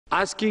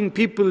Asking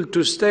people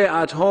to stay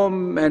at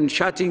home and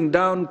shutting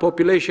down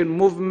population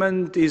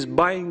movement is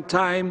buying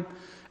time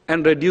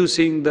and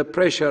reducing the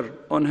pressure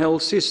on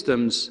health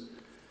systems.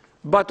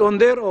 But on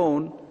their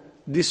own,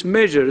 these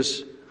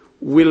measures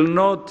will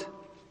not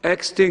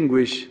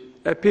extinguish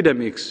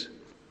epidemics.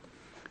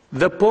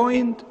 The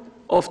point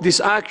of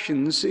these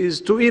actions is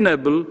to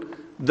enable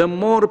the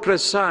more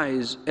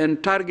precise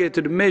and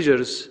targeted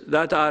measures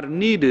that are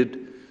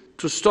needed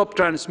to stop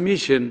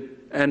transmission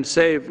and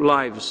save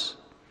lives.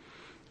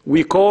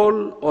 We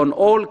call on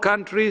all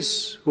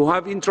countries who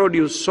have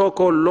introduced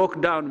so-called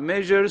lockdown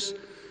measures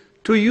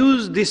to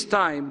use this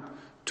time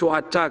to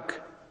attack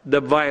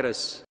the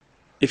virus.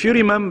 If you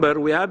remember,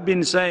 we have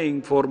been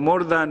saying for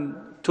more than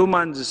 2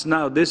 months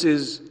now,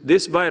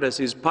 this virus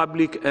is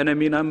public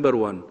enemy number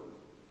one.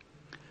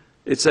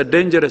 It's a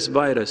dangerous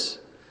virus.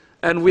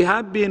 And we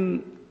have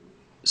been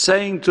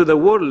saying to the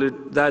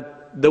world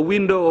that the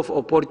window of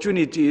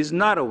opportunity is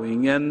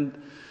narrowing, and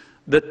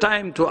the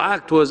time to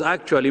act was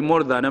actually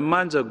more than a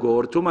month ago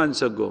or 2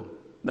 months ago.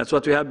 That's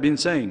what we have been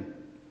saying.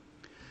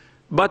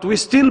 But we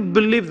still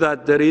believe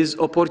that there is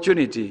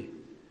opportunity.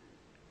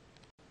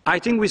 I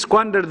think we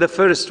squandered the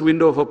first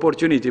window of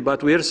opportunity,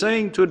 but we are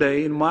saying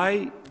today in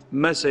my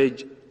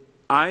message,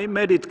 I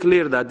made it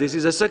clear that this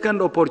is a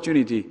second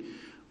opportunity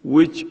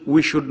which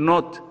we should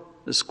not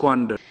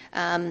squander.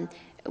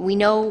 We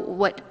know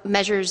what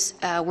measures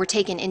were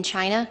taken in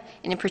China,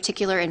 and in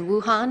particular in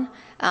Wuhan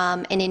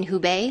and in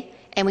Hubei,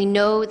 and we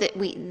know that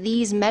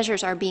these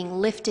measures are being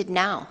lifted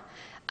now.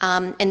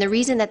 And the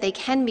reason that they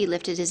can be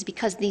lifted is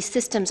because these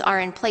systems are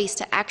in place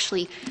to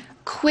actually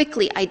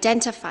quickly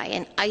identify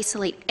and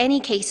isolate any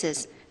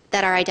cases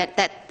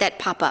that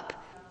pop up.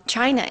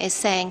 China is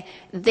saying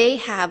they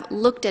have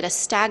looked at a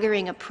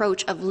staggering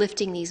approach of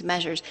lifting these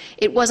measures.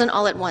 It wasn't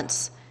all at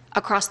once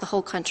across the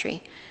whole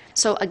country.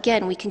 So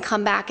again, we can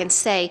come back and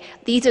say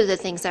these are the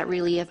things that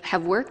really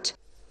have worked.